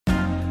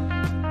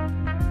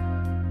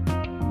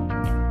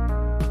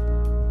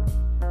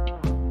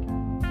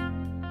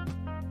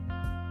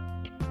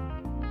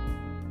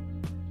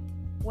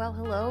Well,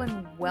 hello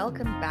and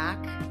welcome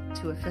back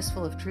to A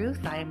Fistful of Truth.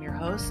 I am your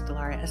host,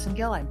 Delara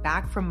Essengill. I'm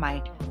back from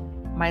my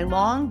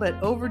long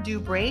but overdue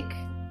break,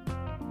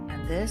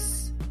 and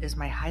this is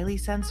my highly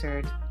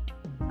censored,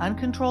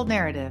 uncontrolled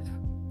narrative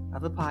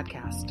of a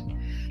podcast.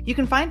 You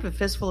can find A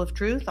Fistful of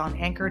Truth on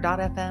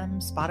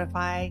Anchor.fm,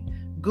 Spotify,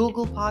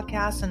 Google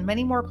Podcasts, and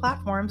many more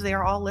platforms. They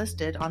are all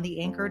listed on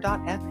the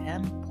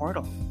Anchor.fm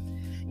portal.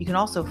 You can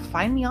also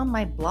find me on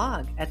my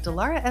blog at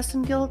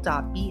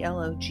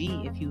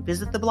delaraessengill.blog. If you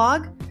visit the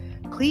blog,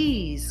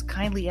 please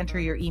kindly enter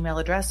your email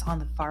address on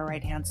the far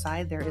right-hand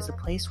side. There is a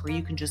place where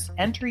you can just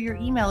enter your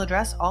email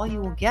address. All you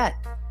will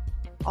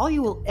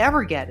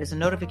ever get is a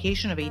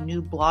notification of a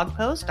new blog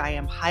post. I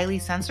am highly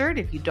censored.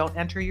 If you don't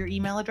enter your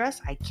email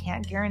address, I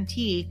can't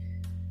guarantee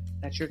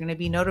that you're going to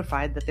be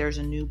notified that there's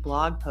a new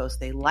blog post.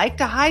 They like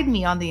to hide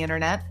me on the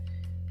internet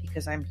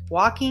because I'm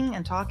walking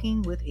and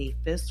talking with a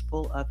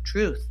fistful of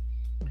truth.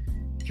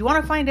 If you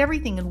want to find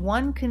everything in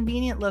one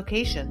convenient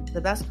location,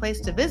 the best place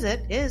to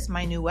visit is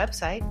my new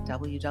website,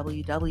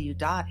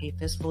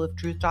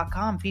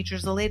 www.afistfuloftruth.com.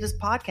 Features the latest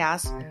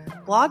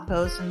podcasts, blog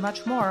posts, and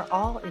much more,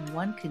 all in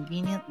one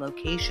convenient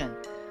location.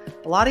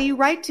 A lot of you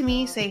write to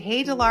me, say,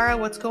 "Hey, Delara,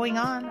 what's going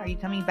on? Are you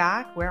coming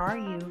back? Where are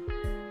you?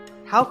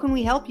 How can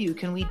we help you?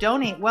 Can we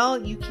donate?"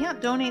 Well, you can't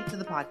donate to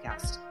the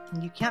podcast.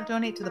 You can't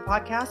donate to the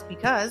podcast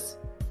because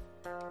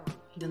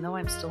even though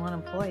I'm still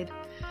unemployed,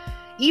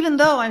 even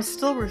though I'm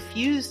still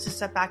refused to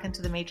step back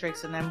into the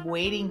matrix and I'm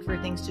waiting for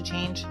things to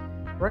change,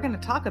 we're going to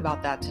talk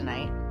about that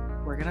tonight.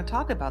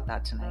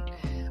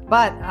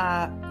 But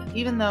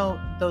even though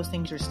those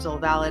things are still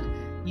valid,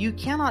 you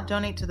cannot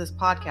donate to this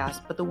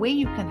podcast. But the way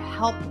you can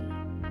help me,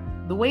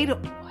 the way to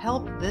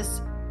help this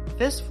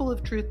Fistful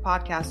of Truth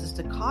podcast is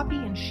to copy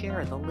and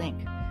share the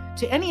link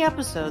to any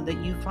episode that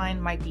you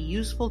find might be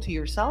useful to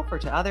yourself or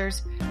to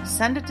others.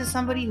 Send it to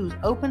somebody who's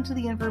open to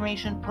the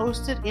information.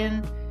 Post it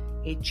in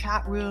a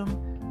chat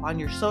room, on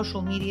your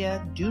social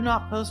media. Do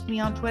not post me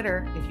on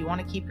Twitter if you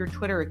want to keep your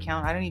Twitter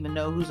account. I don't even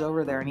know who's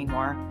over there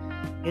anymore.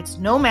 It's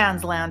no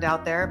man's land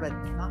out there, but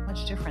not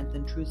much different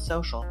than Truth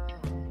Social.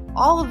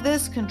 All of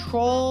this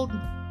controlled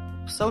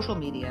social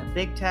media,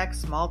 big tech,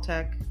 small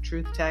tech,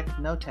 truth tech,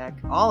 no tech,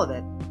 all of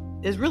it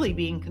is really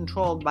being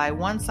controlled by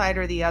one side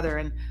or the other.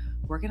 And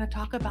we're going to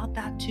talk about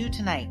that too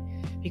tonight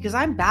because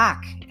I'm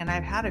back and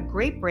I've had a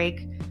great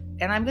break.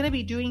 And I'm going to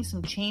be doing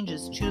some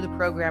changes to the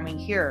programming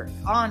here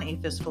on A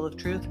Fistful of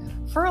Truth.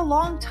 For a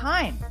long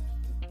time,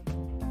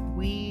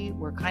 we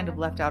were kind of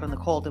left out in the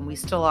cold, and we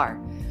still are.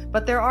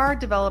 But there are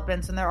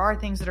developments and there are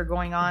things that are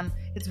going on.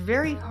 It's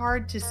very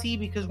hard to see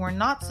because we're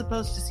not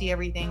supposed to see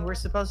everything. We're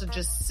supposed to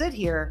just sit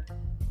here,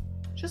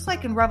 just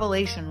like in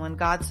Revelation when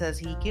God says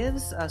he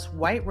gives us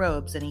white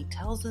robes and he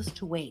tells us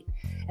to wait.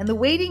 And the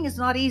waiting is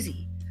not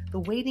easy. The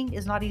waiting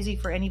is not easy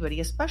for anybody,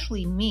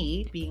 especially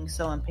me being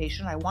so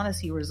impatient. I want to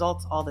see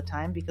results all the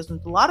time because a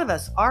lot of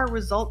us are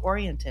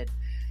result-oriented.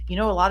 You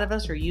know, a lot of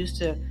us are used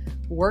to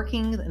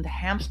working in the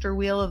hamster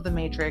wheel of the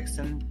matrix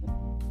and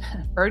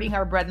earning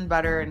our bread and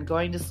butter and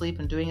going to sleep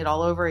and doing it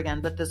all over again.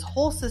 But this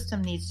whole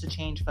system needs to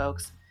change,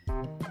 folks.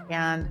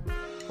 And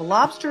the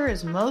lobster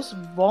is most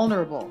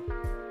vulnerable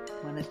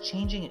when it's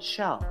changing its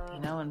shell,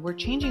 and we're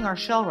changing our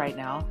shell right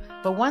now.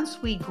 But once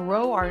we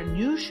grow our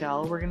new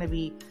shell, we're going to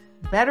be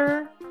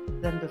better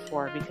than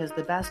before because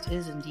the best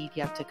is indeed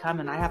yet to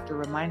come. And I have to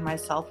remind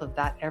myself of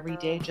that every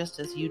day, just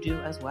as you do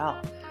as well.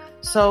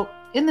 So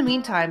in the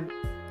meantime,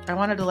 I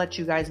wanted to let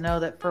you guys know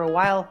that for a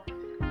while,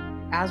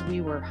 as we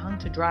were hung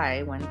to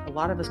dry, when a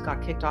lot of us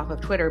got kicked off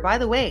of Twitter, by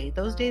the way,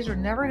 those days are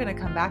never going to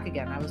come back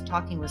again. I was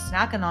talking with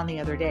Snackin' on the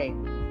other day.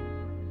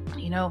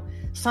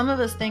 Some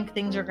of us think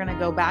things are going to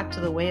go back to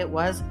the way it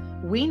was.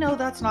 We know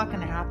that's not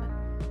going to happen.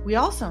 We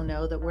also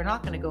know that we're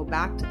not going to go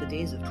back to the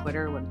days of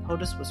Twitter when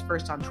POTUS was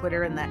first on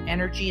Twitter and that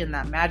energy and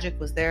that magic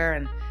was there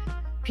and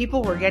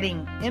people were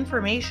getting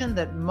information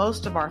that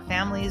most of our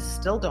families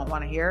still don't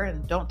want to hear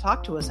and don't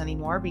talk to us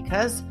anymore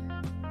because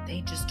they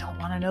just don't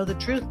want to know the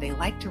truth. They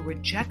like to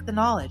reject the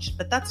knowledge,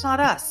 but that's not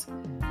us.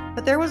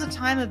 But there was a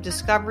time of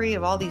discovery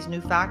of all these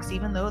new facts,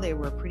 even though they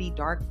were pretty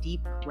dark,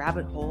 deep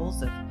rabbit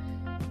holes of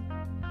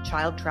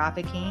child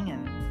trafficking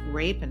and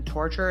rape and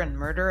torture and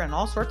murder and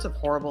all sorts of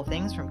horrible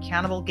things from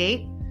Cannibal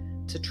Gate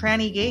to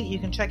Tranny Gate. You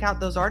can check out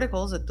those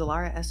articles at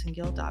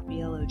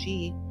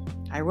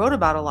delaraessengill.blog. I wrote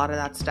about a lot of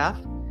that stuff.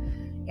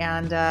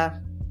 And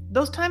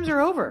those times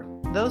are over.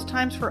 Those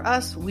times for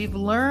us, we've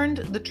learned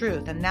the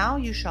truth. And now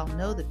you shall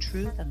know the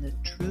truth, and the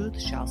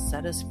truth shall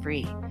set us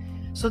free.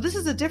 So this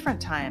is a different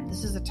time.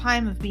 This is a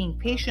time of being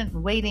patient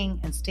and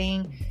waiting and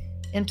staying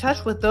in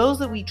touch with those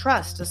that we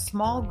trust. A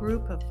small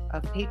group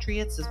of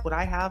patriots is what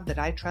I have that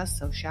I trust.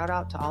 So shout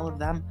out to all of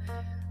them.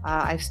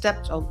 I've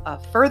stepped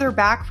further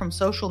back from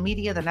social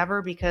media than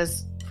ever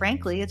because,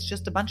 frankly, it's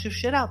just a bunch of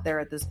shit out there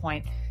at this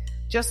point.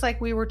 Just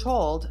like we were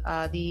told,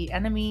 the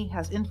enemy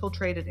has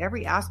infiltrated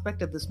every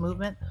aspect of this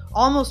movement.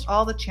 Almost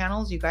all the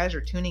channels you guys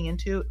are tuning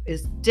into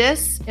is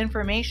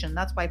disinformation.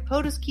 That's why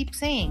POTUS keeps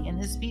saying in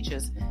his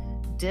speeches,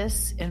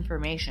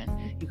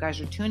 disinformation. You guys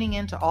are tuning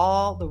into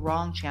all the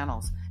wrong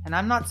channels. And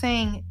I'm not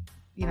saying,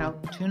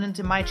 tune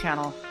into my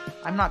channel.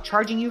 I'm not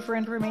charging you for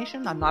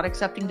information. I'm not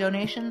accepting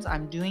donations.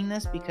 I'm doing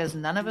this because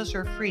none of us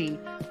are free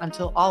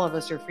until all of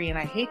us are free. And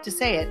I hate to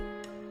say it,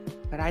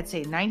 but I'd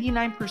say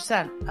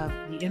 99%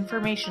 of the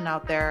information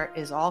out there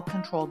is all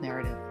controlled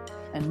narrative.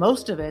 And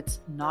most of it's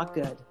not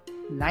good.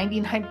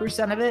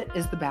 99% of it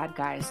is the bad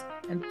guys.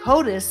 And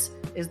POTUS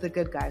is the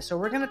good guy. So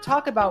we're going to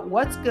talk about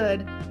what's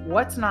good,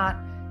 what's not,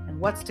 and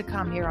what's to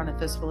come here on A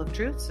Fistful of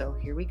Truth. So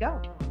here we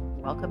go.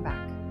 Welcome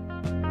back.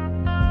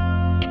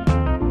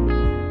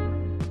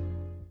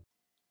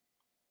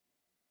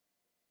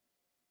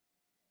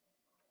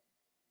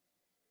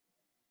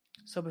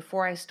 So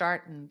before I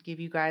start and give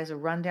you guys a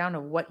rundown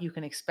of what you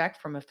can expect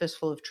from A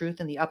Fistful of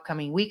Truth in the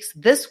upcoming weeks,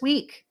 this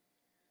week,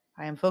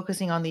 I am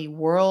focusing on the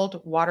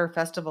World Water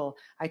Festival.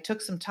 I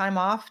took some time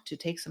off to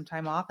take some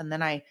time off, and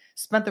then I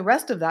spent the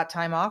rest of that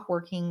time off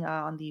working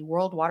on the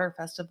World Water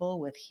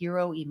Festival with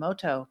Hiro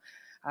Imoto,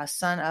 a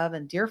son of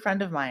and dear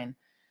friend of mine,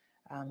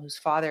 whose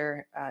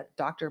father,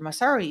 Dr.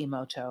 Masaru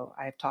Imoto.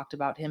 I've talked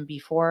about him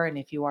before, and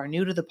if you are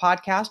new to the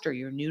podcast or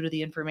you're new to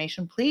the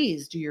information,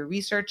 please do your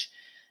research.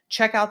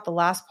 Check out the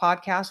last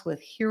podcast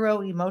with Hiro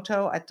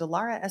Imoto at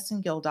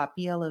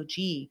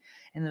delaraessengill.blog,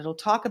 and it'll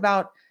talk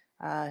about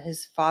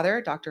his father,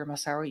 Dr.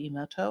 Masaru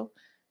Imoto,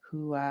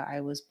 who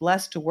I was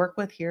blessed to work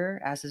with here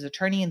as his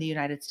attorney in the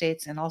United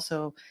States. And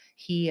also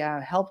he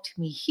helped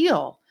me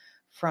heal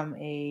from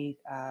a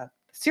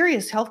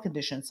serious health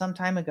condition some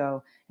time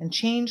ago and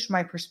changed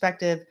my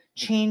perspective,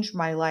 changed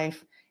my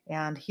life.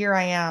 And here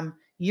I am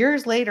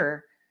years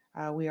later.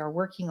 We are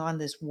working on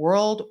this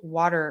World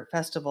Water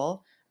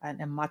Festival and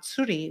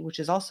Matsuri, which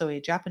is also a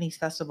Japanese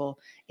festival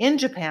in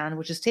Japan,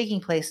 which is taking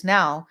place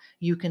now.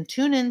 You can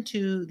tune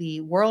into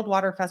the World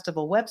Water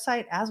Festival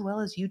website as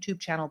well as YouTube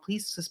channel.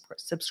 Please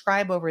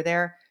subscribe over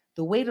there.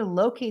 The way to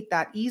locate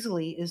that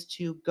easily is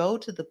to go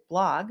to the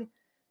blog,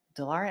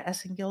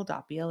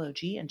 delaraessengill.blog,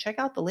 and check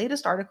out the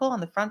latest article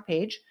on the front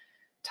page.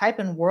 Type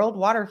in World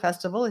Water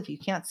Festival. If you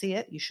can't see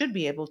it, you should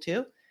be able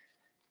to.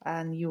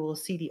 And you will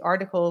see the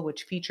article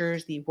which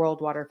features the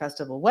World Water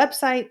Festival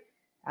website,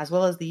 as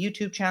well as the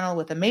YouTube channel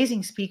with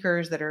amazing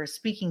speakers that are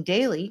speaking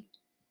daily.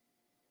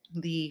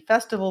 The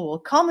festival will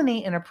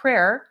culminate in a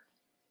prayer.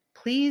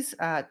 Please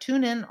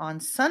tune in on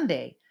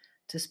Sunday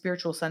to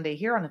Spiritual Sunday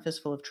here on A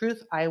Fistful of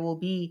Truth. I will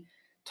be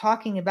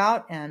talking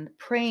about and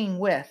praying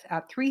with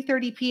at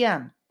 3:30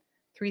 p.m.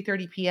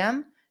 3:30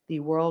 p.m., the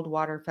World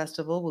Water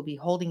Festival will be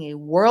holding a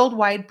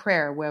worldwide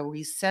prayer where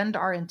we send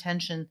our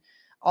intention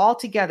all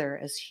together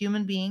as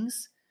human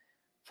beings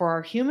for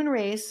our human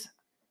race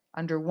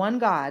under one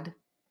God,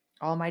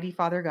 Almighty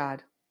Father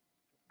God.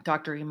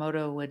 Dr.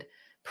 Imoto would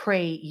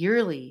pray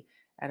yearly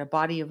at a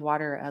body of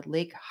water at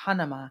Lake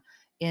Hanama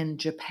in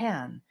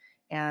Japan.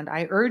 And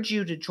I urge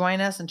you to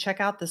join us and check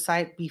out the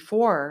site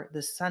before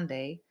this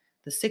Sunday,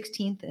 the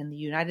 16th in the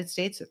United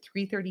States at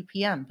 3:30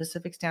 p.m.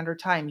 Pacific Standard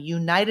Time.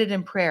 United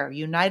in prayer,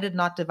 united,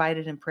 not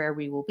divided in prayer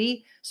we will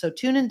be. So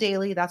tune in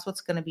daily. That's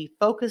what's going to be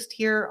focused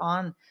here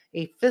on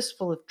A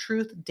Fistful of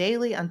Truth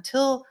daily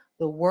until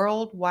the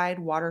Worldwide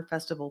Water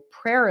Festival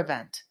prayer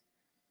event.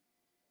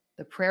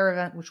 The prayer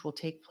event, which will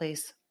take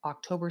place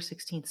October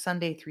 16th,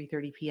 Sunday,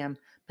 3:30 p.m.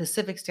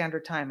 Pacific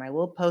Standard Time. I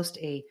will post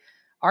an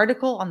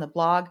article on the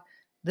blog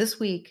this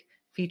week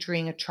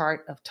featuring a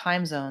chart of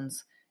time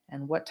zones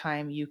and what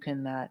time you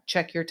can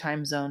check your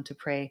time zone to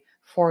pray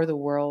for the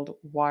World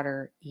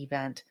Water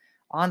event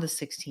on the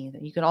 16th.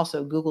 And you can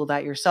also Google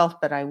that yourself,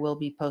 but I will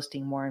be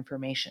posting more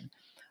information.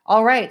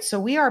 All right, so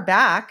we are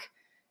back.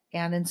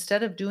 And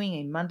instead of doing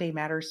a Monday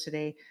Matters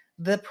today,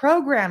 the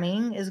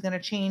programming is going to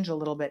change a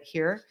little bit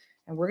here.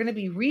 And we're going to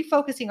be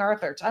refocusing our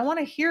efforts. I want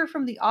to hear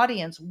from the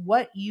audience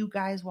what you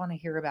guys want to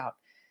hear about.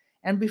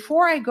 And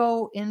before I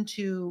go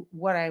into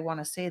what I want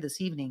to say this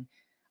evening,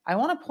 I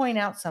want to point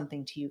out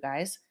something to you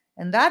guys.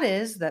 And that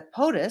is that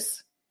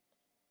POTUS,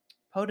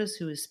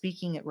 who is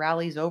speaking at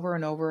rallies over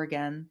and over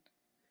again,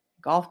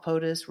 golf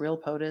POTUS, real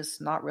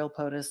POTUS, not real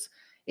POTUS,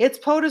 it's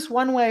POTUS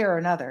one way or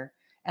another.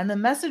 And the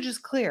message is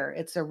clear.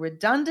 It's a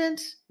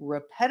redundant,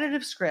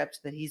 repetitive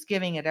script that he's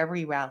giving at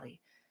every rally.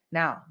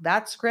 Now,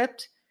 that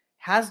script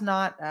has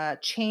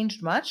not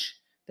changed much.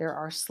 There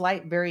are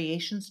slight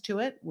variations to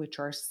it, which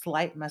are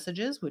slight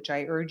messages, which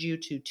I urge you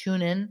to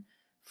tune in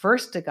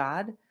first to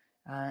God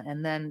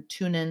and then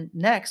tune in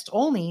next.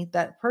 Only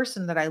that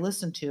person that I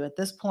listen to at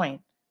this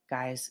point,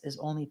 guys, is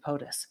only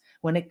POTUS.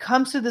 When it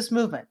comes to this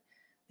movement,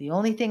 the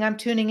only thing I'm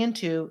tuning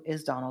into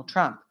is Donald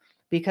Trump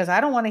because I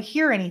don't want to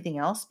hear anything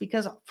else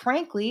because,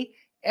 frankly,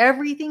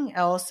 everything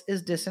else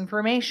is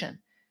disinformation.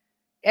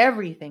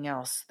 Everything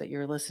else that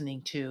you're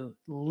listening to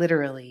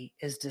literally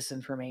is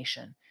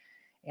disinformation.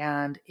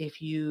 And if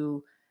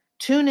you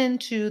tune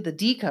into the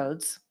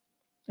decodes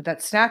that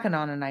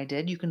Snackanon and I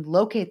did, you can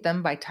locate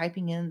them by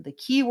typing in the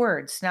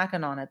keyword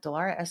Snackanon at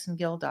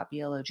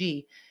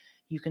delaraessengill.blog.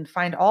 You can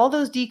find all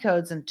those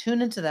decodes and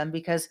tune into them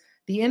because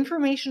the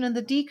information in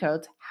the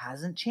decodes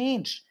hasn't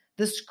changed.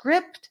 The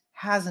script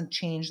hasn't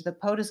changed that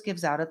POTUS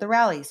gives out at the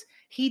rallies.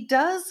 He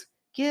does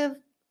give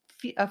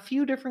a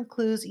few different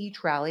clues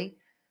each rally,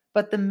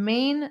 But the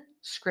main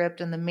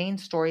script and the main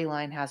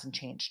storyline hasn't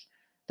changed.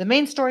 The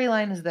main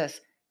storyline is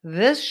this.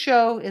 This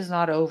show is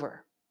not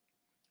over.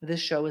 This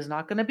show is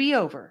not going to be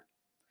over.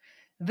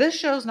 This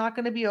show's not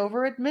going to be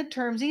over at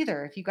midterms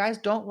either. If you guys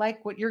don't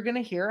like what you're going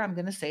to hear, I'm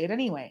going to say it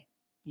anyway.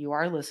 You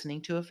are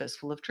listening to a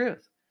Fistful of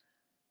Truth.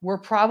 We're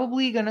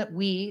probably going to,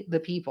 we, the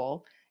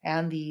people,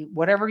 and the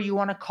whatever you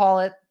want to call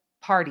it,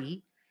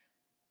 party,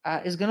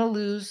 is going to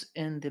lose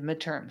in the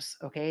midterms.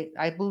 Okay.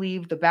 I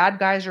believe the bad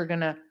guys are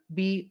going to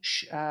be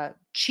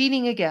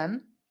cheating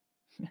again.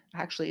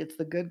 Actually, it's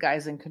the good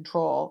guys in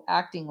control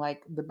acting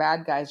like the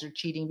bad guys are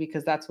cheating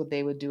because that's what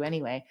they would do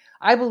anyway.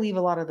 I believe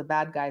a lot of the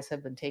bad guys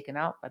have been taken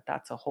out, but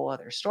that's a whole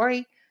other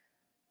story.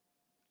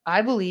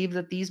 I believe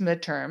that these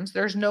midterms,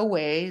 there's no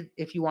way,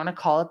 if you want to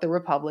call it the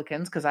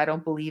Republicans, because I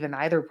don't believe in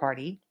either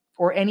party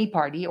or any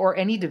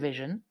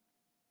division,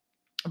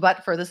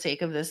 but for the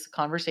sake of this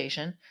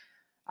conversation,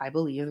 I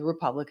believe the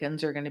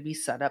Republicans are going to be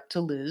set up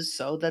to lose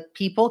so that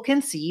people can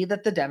see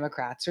that the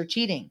Democrats are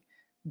cheating.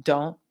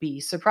 Don't be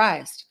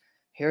surprised.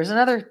 Here's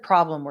another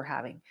problem we're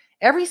having.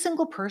 Every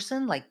single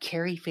person like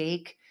Carrie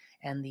Fake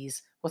and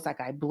these, what's that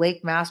guy,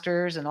 Blake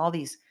Masters, and all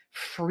these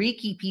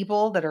freaky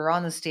people that are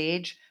on the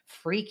stage,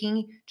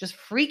 just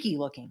freaky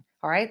looking.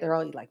 All right. They're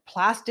all like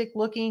plastic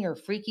looking or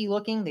freaky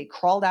looking. They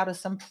crawled out of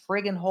some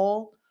friggin'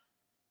 hole.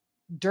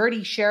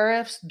 Dirty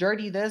sheriffs,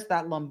 dirty this,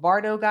 that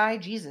Lombardo guy.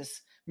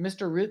 Jesus,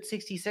 Mr. Route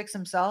 66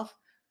 himself.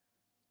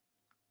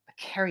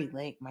 Carrie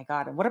Lake, my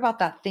God. And what about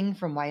that thing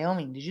from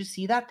Wyoming? Did you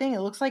see that thing?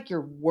 It looks like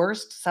your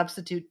worst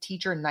substitute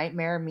teacher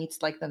nightmare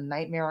meets like the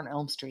Nightmare on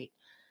Elm Street.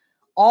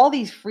 All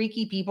these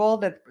freaky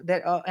people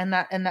and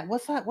that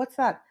what's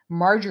that?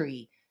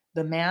 Marjorie,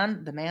 the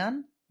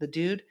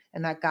dude,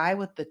 and that guy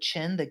with the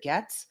chin, the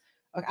Gets.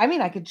 I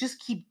mean, I could just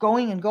keep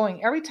going and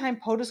going. Every time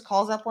POTUS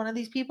calls up one of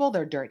these people,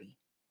 they're dirty.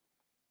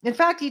 In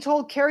fact, he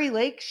told Carrie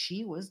Lake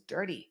she was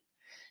dirty.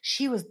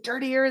 She was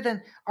dirtier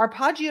than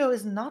Arpaggio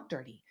is not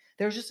dirty.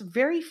 There's just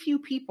very few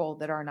people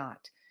that are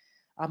not.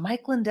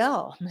 Mike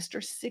Lindell,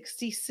 Mr.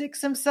 66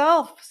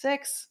 himself,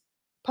 6.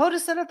 POTUS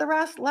said at the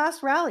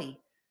last rally,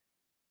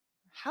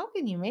 how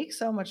can you make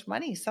so much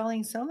money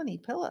selling so many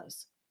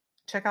pillows?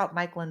 Check out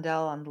Mike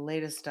Lindell on the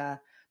latest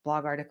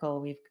blog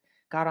article we've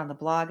got on the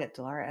blog at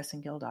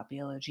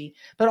delaraessengill.blog.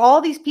 But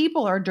all these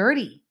people are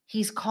dirty.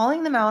 He's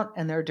calling them out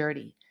and they're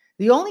dirty.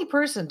 The only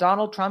person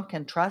Donald Trump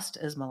can trust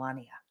is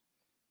Melania.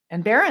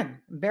 And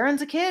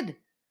Barron's a kid.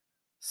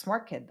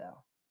 Smart kid, though.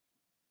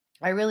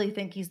 I really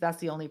think that's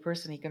the only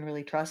person he can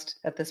really trust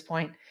at this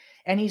point.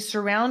 And he's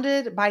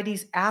surrounded by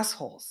these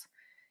assholes.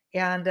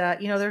 And,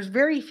 there's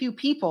very few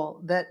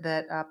people that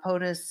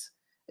POTUS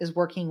is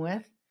working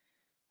with.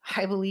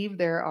 I believe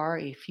there are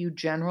a few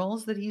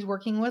generals that he's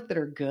working with that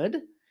are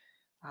good.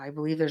 I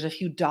believe there's a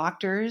few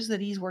doctors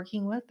that he's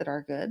working with that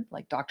are good,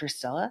 like Dr.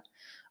 Stella.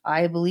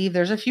 I believe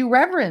there's a few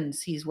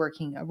reverends he's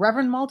working.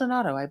 Reverend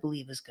Maldonado, I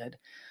believe, is good.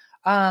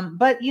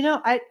 But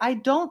I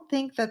don't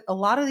think that a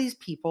lot of these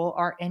people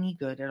are any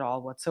good at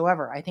all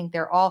whatsoever. I think they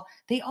all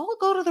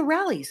go to the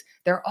rallies.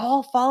 They're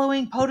all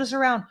following POTUS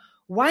around.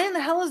 Why in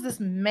the hell is this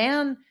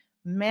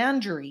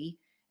Mangery?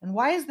 And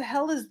why is the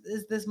hell is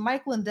this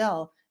Mike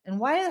Lindell? And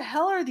why the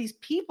hell are these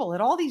people at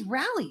all these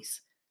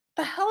rallies?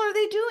 The hell are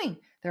they doing?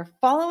 They're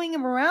following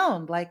him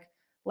around like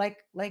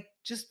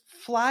just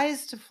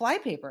flies to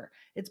flypaper.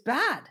 It's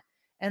bad.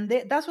 And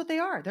that's what they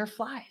are. They're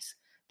flies.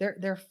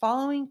 They're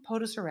following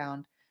POTUS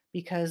around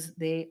because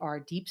they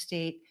are deep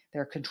state,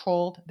 they're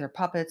controlled, they're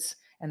puppets,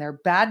 and they're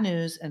bad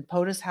news, and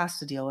POTUS has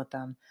to deal with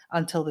them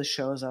until the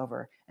show is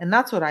over. And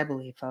that's what I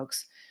believe,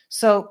 folks.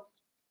 So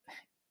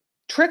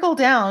trickle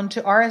down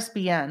to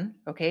RSBN,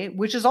 okay,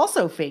 which is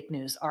also fake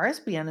news.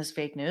 RSBN is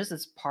fake news.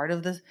 It's part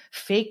of the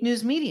fake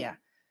news media.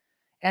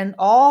 And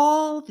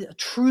all the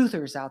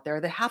truthers out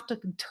there that have to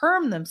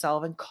term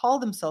themselves and call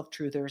themselves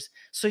truthers.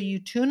 So you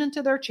tune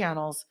into their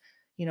channels,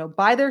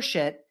 buy their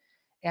shit,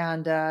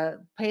 and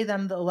pay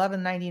them the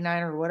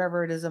 $11.99 or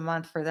whatever it is a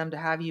month for them to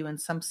have you in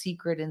some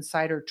secret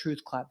insider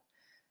truth club.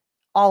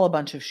 All a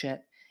bunch of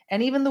shit.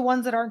 And even the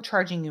ones that aren't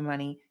charging you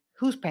money,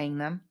 who's paying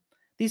them?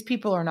 These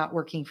people are not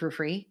working for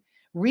free.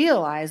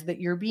 Realize that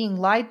you're being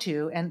lied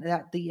to and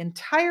that the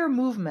entire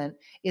movement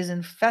is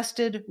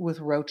infested with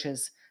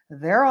roaches.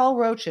 They're all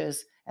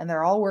roaches and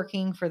they're all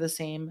working for the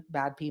same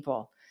bad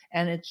people.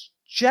 And it's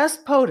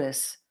just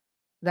POTUS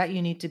that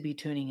you need to be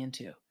tuning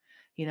into.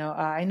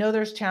 I know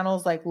there's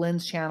channels like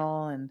Lynn's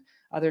channel and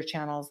other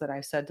channels that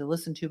I've said to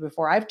listen to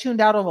before. I've tuned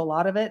out of a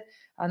lot of it,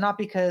 not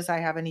because I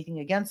have anything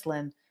against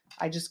Lynn.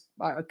 I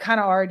kind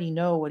of already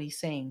know what he's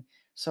saying.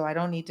 So I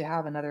don't need to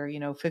have another,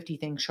 50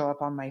 things show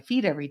up on my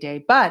feed every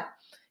day. But,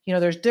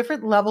 there's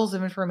different levels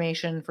of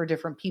information for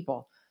different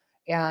people.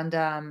 And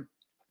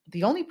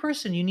the only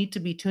person you need to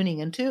be tuning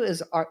into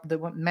is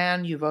the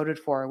man you voted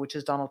for, which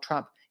is Donald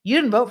Trump. You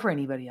didn't vote for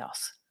anybody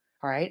else.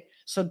 All right.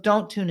 So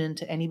don't tune in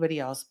to anybody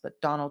else but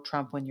Donald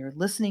Trump. When you're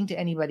listening to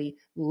anybody,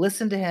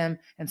 listen to him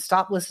and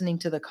stop listening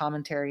to the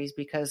commentaries,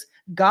 because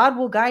God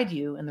will guide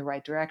you in the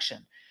right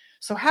direction.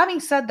 So having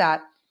said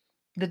that,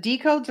 the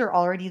decodes are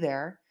already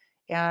there.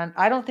 And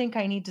I don't think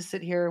I need to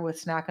sit here with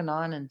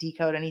Snack-a-non and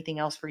decode anything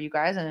else for you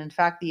guys. And in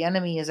fact, the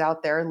enemy is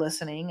out there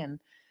listening, and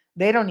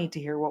they don't need to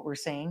hear what we're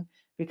saying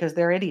because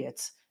they're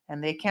idiots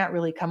and they can't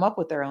really come up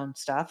with their own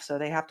stuff. So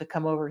they have to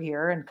come over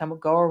here and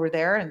go over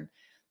there and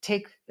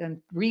take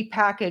and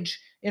repackage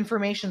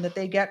information that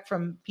they get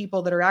from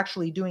people that are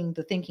actually doing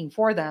the thinking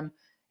for them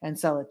and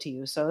sell it to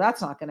you. So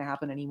that's not going to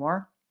happen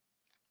anymore.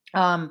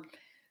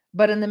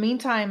 But in the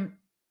meantime,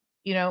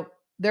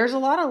 there's a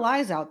lot of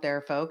lies out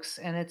there, folks,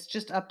 and it's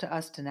just up to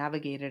us to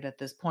navigate it at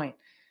this point.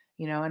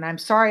 And I'm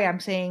sorry I'm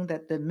saying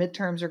that the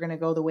midterms are going to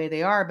go the way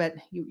they are, but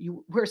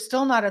we're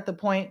still not at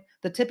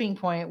the tipping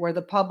point where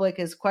the public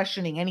is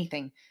questioning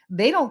anything.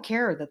 They don't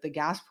care that the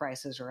gas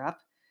prices are up,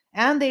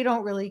 and they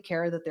don't really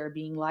care that they're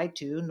being lied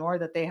to, nor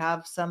that they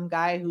have some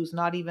guy who's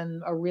not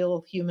even a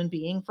real human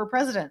being for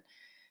president.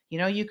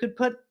 You could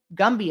put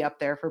Gumby up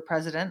there for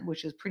president,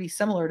 which is pretty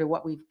similar to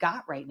what we've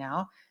got right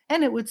now,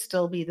 and it would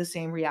still be the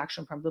same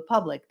reaction from the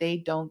public. They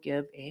don't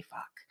give a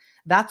fuck.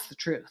 That's the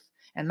truth,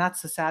 and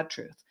that's the sad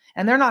truth.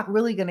 And they're not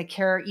really going to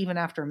care even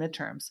after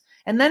midterms.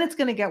 And then it's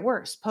going to get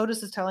worse.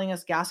 POTUS is telling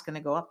us gas going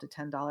to go up to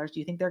 $10. Do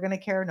you think they're going to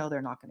care? No,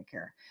 they're not going to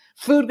care.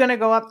 Food going to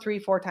go up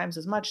 3-4 times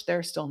as much.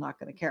 They're still not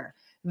going to care.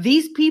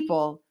 These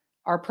people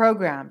are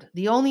programmed.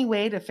 The only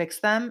way to fix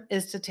them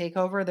is to take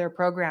over their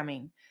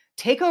programming,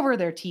 take over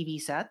their TV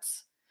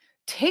sets,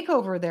 take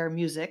over their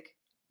music,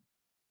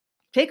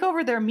 take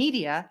over their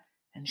media,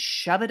 and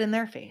shove it in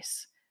their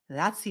face.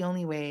 That's the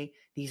only way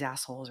these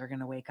assholes are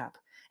going to wake up.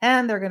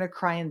 And they're going to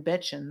cry and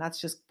bitch, and that's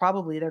just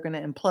probably they're going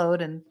to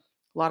implode, and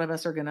a lot of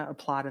us are going to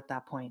applaud at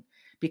that point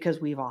because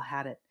we've all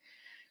had it.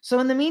 So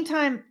in the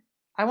meantime,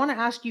 I want to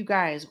ask you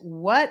guys,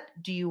 what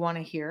do you want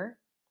to hear?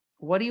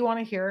 What do you want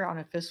to hear on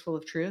A Fistful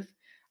of Truth?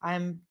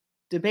 I'm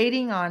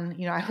debating on,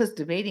 I was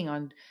debating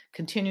on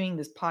continuing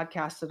this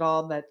podcast at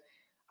all, but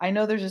I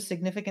know there's a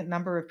significant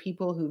number of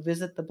people who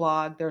visit the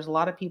blog. There's a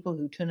lot of people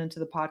who tune into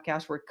the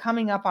podcast. We're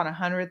coming up on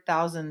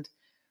 100,000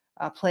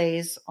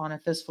 plays on A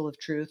Fistful of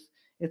Truth.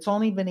 It's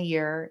only been a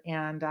year,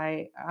 and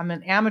I'm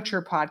an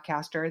amateur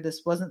podcaster.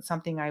 This wasn't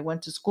something I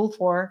went to school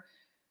for,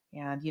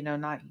 and you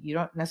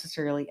don't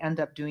necessarily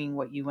end up doing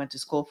what you went to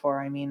school for.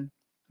 I mean,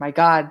 my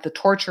God, the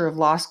torture of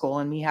law school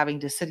and me having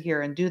to sit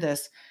here and do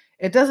this,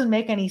 it doesn't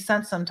make any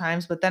sense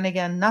sometimes, but then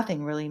again,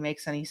 nothing really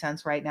makes any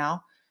sense right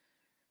now.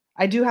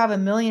 I do have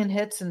 1 million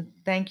hits, and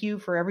thank you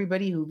for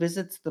everybody who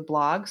visits the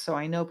blog. So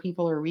I know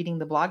people are reading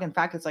the blog. In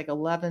fact, it's like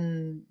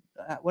 11,000,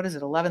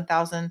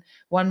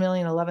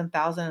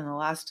 1,011,000 in the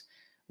last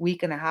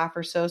week and a half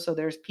or so. So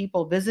there's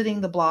people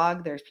visiting the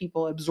blog. There's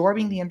people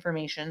absorbing the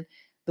information.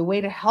 The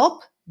way to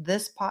help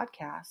this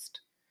podcast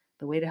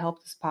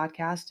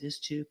is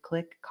to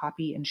click,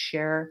 copy, and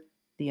share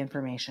the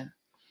information.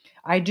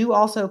 I do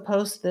also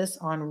post this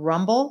on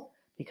Rumble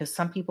because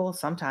some people,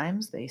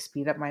 sometimes they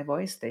speed up my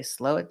voice, they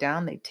slow it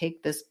down, they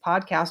take this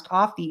podcast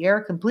off the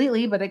air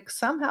completely, but it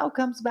somehow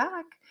comes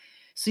back.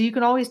 So you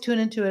can always tune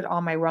into it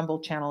on my Rumble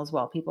channel as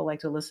well. People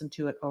like to listen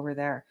to it over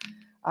there.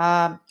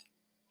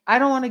 I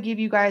don't want to give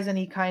you guys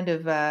any kind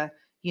of,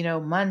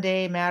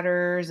 Monday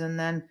Matters and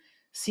then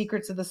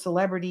Secrets of the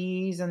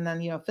Celebrities. And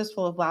then,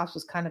 Fistful of Laughs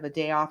was kind of a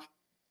day off.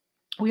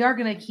 We are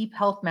going to keep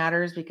Health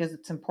Matters because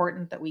it's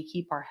important that we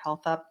keep our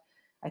health up.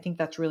 I think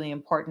that's really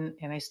important.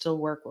 And I still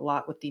work a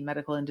lot with the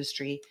medical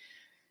industry.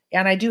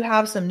 And I do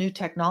have some new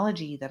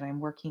technology that I'm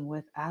working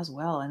with as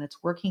well. And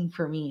it's working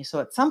for me. So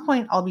at some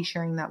point I'll be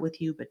sharing that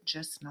with you, but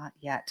just not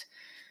yet.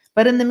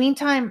 But in the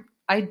meantime,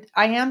 I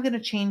am going to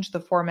change the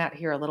format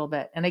here a little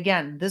bit. And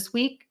again, this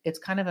week, it's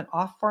kind of an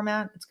off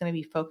format. It's going to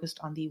be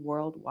focused on the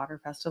World Water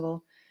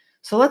Festival.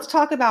 So let's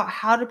talk about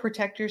how to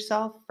protect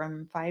yourself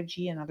from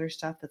 5G and other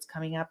stuff that's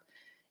coming up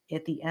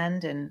at the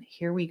end. And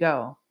here we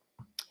go.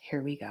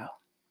 Here we go.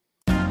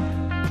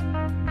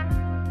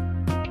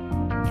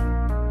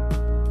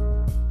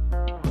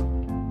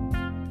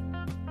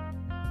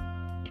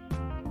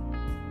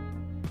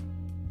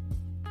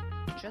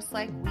 Just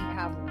like we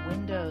have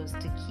windows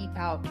to keep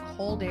out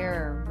cold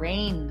air,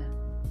 rain,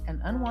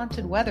 and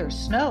unwanted weather,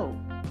 snow,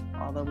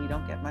 although we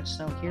don't get much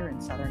snow here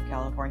in Southern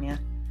California.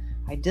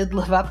 I did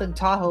live up in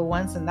Tahoe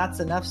once, and that's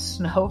enough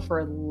snow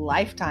for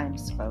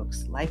lifetimes,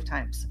 folks,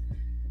 lifetimes.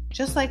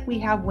 Just like we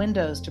have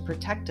windows to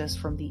protect us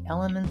from the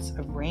elements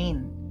of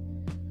rain,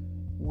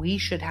 we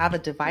should have a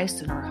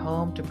device in our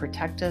home to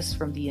protect us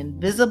from the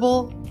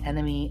invisible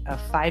enemy of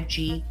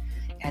 5G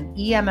and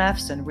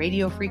EMFs and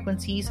radio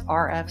frequencies,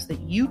 RFs, that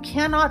you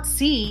cannot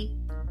see,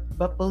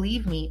 but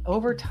believe me,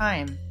 over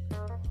time,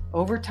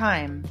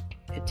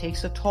 it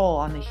takes a toll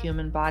on the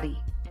human body.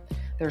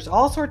 There's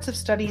all sorts of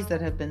studies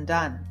that have been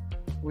done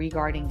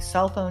regarding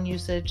cell phone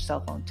usage,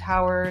 cell phone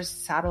towers,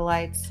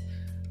 satellites,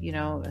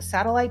 a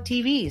satellite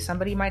TV.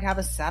 Somebody might have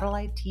a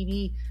satellite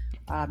TV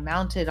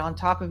mounted on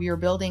top of your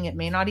building. It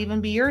may not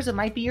even be yours. It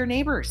might be your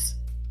neighbor's.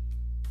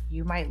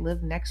 You might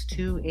live next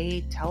to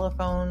a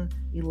telephone,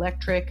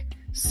 electric,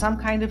 some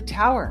kind of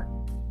tower.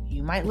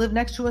 You might live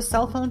next to a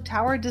cell phone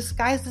tower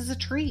disguised as a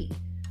tree.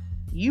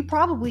 You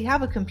probably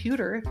have a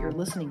computer if you're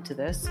listening to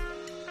this.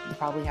 You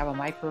probably have a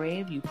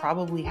microwave. You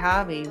probably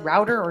have a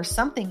router or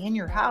something in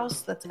your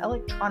house that's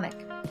electronic,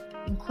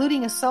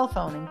 including a cell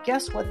phone. And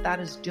guess what that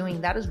is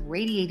doing? That is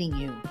radiating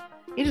you.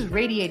 It is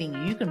radiating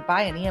you. You can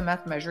buy an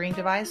EMF measuring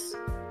device,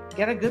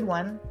 get a good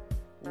one.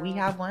 We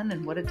have one,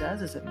 and what it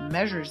does is it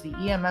measures the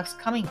EMFs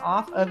coming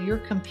off of your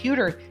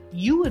computer.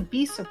 You would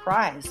be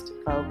surprised,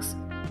 folks,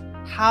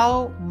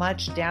 how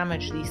much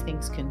damage these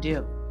things can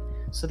do.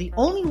 So the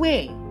only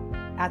way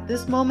at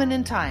this moment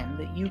in time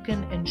that you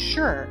can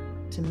ensure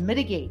to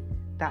mitigate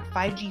that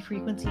 5G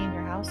frequency in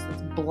your house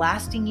that's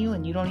blasting you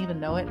and you don't even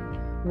know it,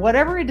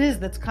 whatever it is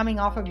that's coming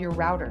off of your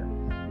router,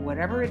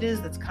 whatever it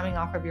is that's coming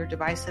off of your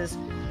devices,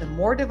 the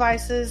more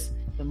devices,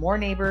 the more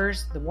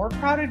neighbors, the more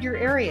crowded your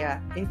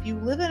area. If you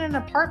live in an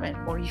apartment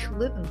or you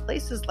live in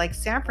places like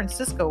San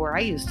Francisco, where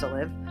I used to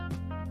live,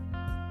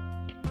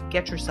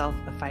 get yourself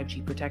a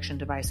 5G protection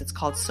device. It's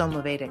called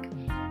Somavedic.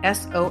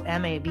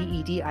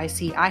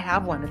 Somavedic. I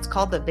have one. It's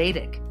called the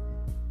Vedic.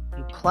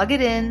 You plug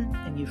it in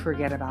and you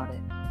forget about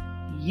it.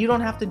 You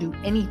don't have to do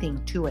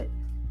anything to it.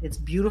 It's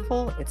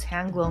beautiful. It's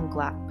hand-blown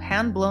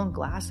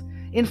glass.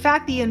 In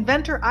fact, the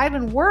inventor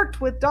Ivan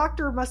worked with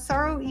Dr.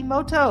 Masaru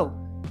Emoto.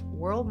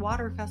 World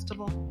Water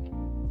Festival.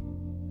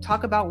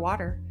 Talk about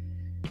water.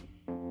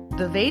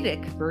 The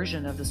Vedic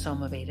version of the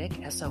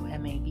Somavedic,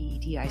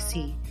 Somavedic,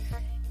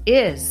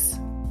 is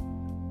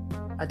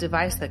a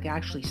device that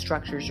actually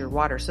structures your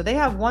water. So they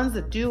have ones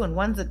that do and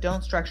ones that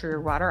don't structure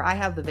your water. I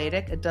have the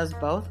Vedic. It does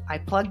both. I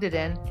plugged it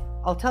in.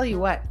 I'll tell you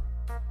what,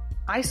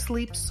 I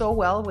sleep so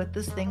well with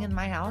this thing in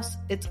my house.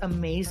 It's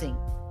amazing.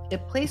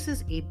 It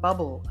places a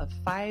bubble of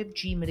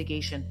 5G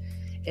mitigation.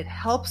 It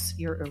helps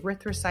your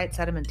erythrocyte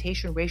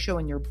sedimentation ratio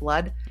in your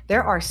blood.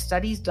 There are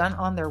studies done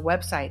on their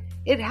website.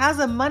 It has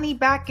a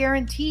money-back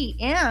guarantee,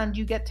 and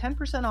you get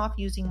 10% off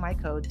using my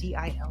code,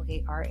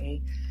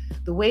 DILARA.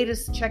 The way to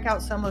check out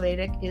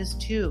Somavedic is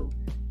to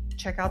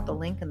check out the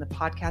link in the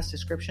podcast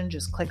description.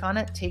 Just click on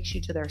it. It takes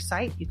you to their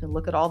site. You can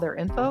look at all their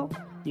info.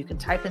 You can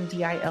type in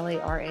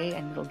DILARA,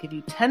 and it'll give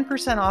you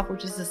 10% off,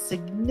 which is a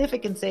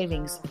significant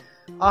savings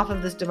off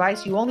of this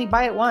device. You only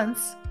buy it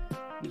once.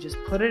 You just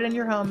put it in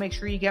your home. Make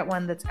sure you get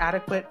one that's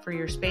adequate for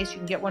your space. You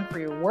can get one for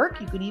your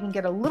work. You can even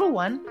get a little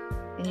one,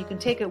 and you can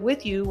take it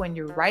with you when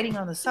you're riding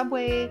on the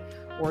subway,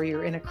 or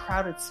you're in a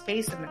crowded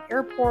space at an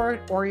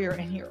airport, or you're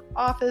in your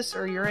office,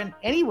 or you're in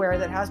anywhere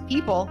that has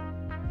people.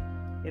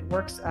 It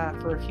works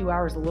for a few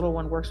hours. The little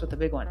one works with the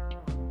big one.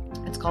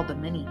 It's called the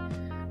Mini.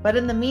 But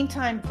in the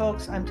meantime,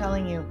 folks, I'm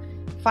telling you,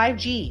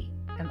 5G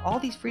and all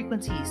these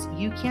frequencies,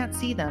 you can't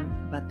see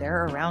them, but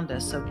they're around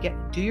us. So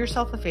do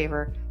yourself a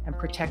favor and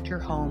protect your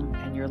home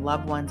and your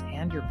loved ones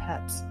and your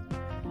pets.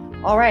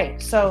 All right,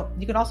 so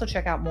you can also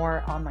check out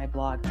more on my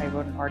blog. I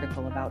wrote an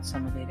article about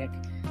Somavedic,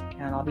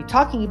 and I'll be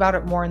talking about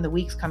it more in the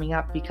weeks coming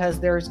up, because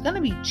there's going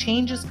to be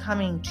changes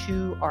coming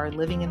to our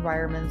living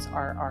environments,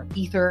 our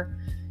ether,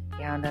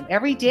 and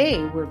every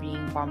day we're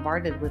being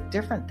bombarded with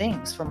different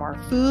things, from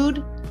our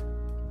food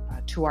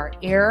to our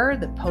air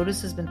that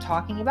POTUS has been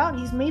talking about.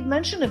 He's made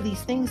mention of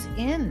these things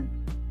in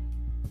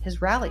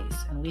his rallies,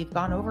 and we've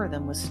gone over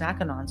them with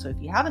Snackanon. So if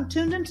you haven't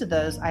tuned into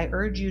those, I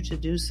urge you to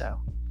do so.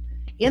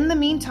 In the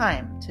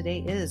meantime, today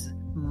is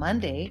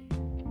Monday.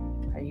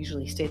 I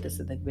usually state this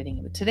at the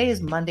beginning, but today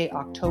is Monday,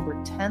 October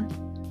 10th,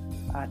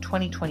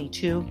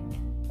 2022.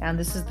 And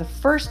this is the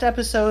first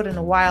episode in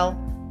a while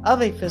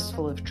of A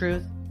Fistful of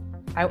Truth.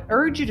 I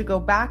urge you to go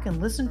back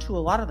and listen to a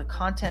lot of the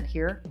content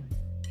here.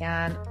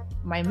 And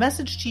my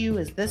message to you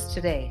is this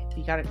today. If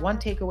you got one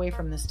takeaway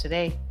from this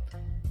today,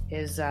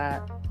 is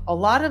a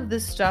lot of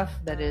this stuff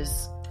that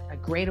is a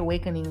Great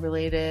Awakening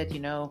related,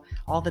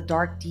 all the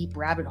dark, deep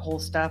rabbit hole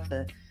stuff,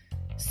 the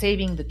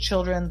saving the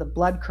children, the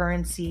blood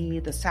currency,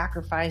 the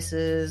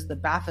sacrifices, the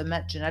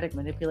Baphomet genetic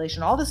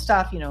manipulation, all this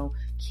stuff,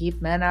 keep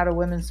men out of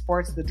women's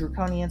sports, the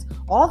draconians,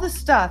 all this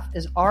stuff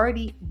is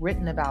already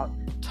written about,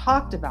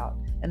 talked about.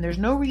 And there's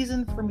no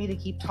reason for me to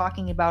keep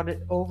talking about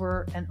it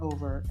over and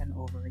over and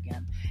over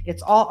again.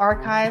 It's all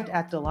archived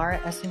at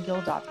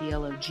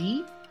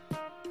delaraessengil.blog,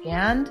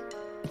 and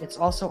it's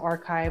also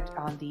archived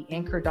on the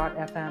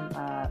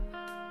anchor.fm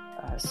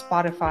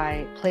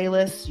Spotify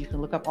playlist. You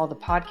can look up all the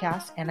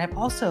podcasts. And I've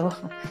also,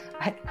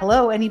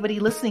 hello,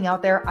 anybody listening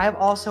out there, I've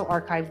also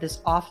archived this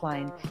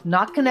offline,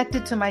 not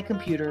connected to my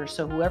computer.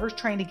 So whoever's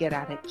trying to get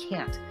at it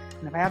can't.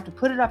 And if I have to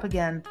put it up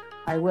again,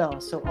 I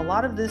will. So a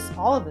lot of this,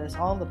 all of the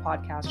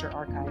podcasts are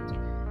archived.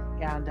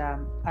 And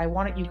I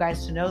wanted you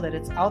guys to know that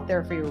it's out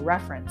there for your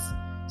reference.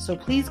 So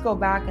please go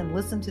back and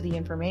listen to the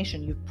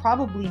information. You've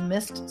probably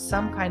missed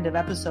some kind of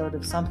episode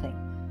of something.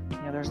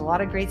 There's a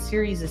lot of great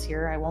series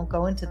here. I won't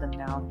go into them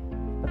now.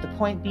 But the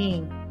point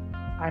being,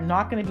 I'm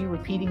not going to be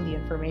repeating the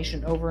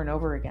information over and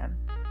over again.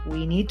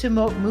 We need to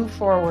move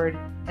forward,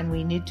 and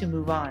we need to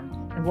move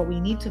on. And what we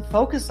need to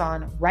focus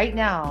on right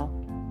now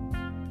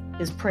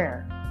is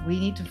prayer. We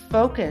need to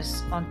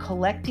focus on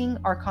collecting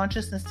our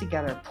consciousness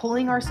together,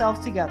 pulling ourselves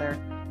together,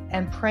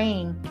 and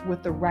praying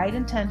with the right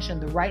intention,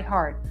 the right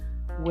heart,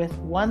 with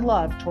one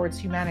love towards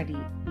humanity,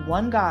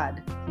 one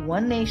God,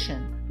 one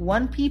nation,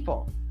 one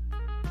people,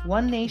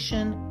 One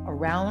nation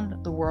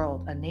around the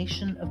world, a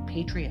nation of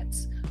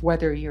patriots.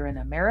 Whether you're in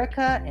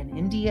America, in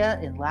India,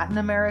 in Latin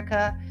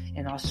America,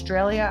 in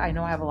Australia, I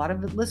know I have a lot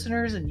of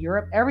listeners in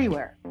Europe,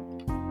 everywhere.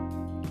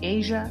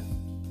 Asia,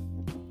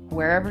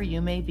 wherever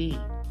you may be,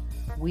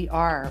 we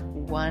are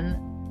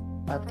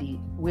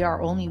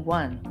only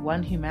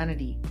one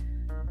humanity,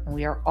 and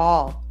we are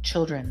all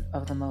children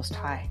of the Most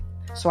High.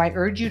 So I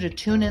urge you to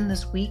tune in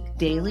this week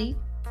daily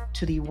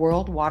to the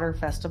World Water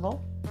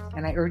Festival,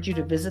 and I urge you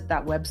to visit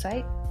that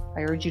website.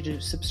 I urge you to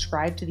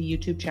subscribe to the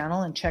YouTube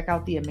channel and check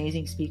out the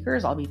amazing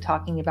speakers. I'll be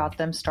talking about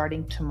them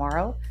starting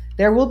tomorrow.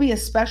 There will be a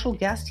special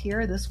guest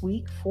here this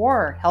week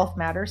for Health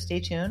Matters. Stay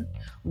tuned.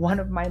 One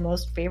of my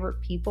most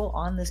favorite people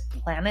on this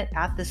planet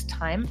at this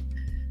time,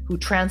 who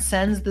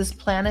transcends this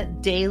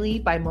planet daily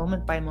by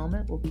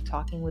moment. We'll be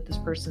talking with this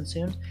person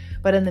soon.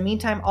 But in the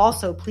meantime,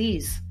 also,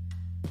 please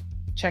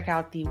check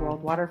out the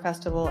World Water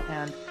Festival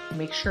and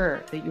make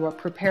sure that you are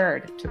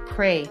prepared to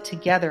pray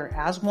together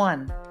as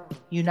one,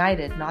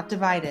 united, not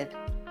divided,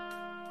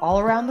 all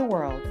around the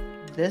world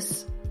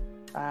this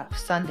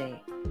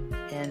Sunday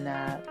in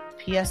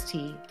PST,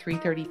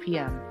 3:30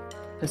 p.m.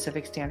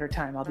 Pacific Standard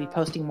Time. I'll be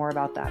posting more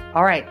about that.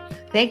 All right.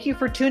 Thank you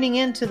for tuning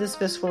in to this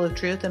Fistful of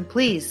Truth. And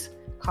please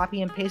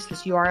copy and paste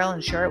this URL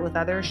and share it with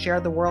others. Share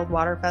the World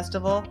Water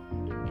Festival.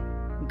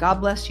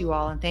 God bless you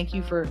all. And thank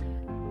you for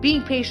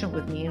being patient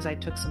with me as I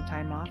took some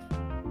time off.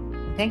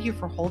 Thank you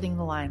for holding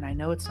the line. I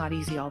know it's not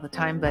easy all the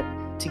time, but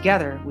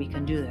together we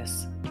can do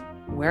this.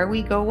 Where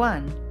we go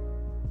one,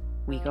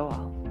 we go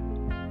all.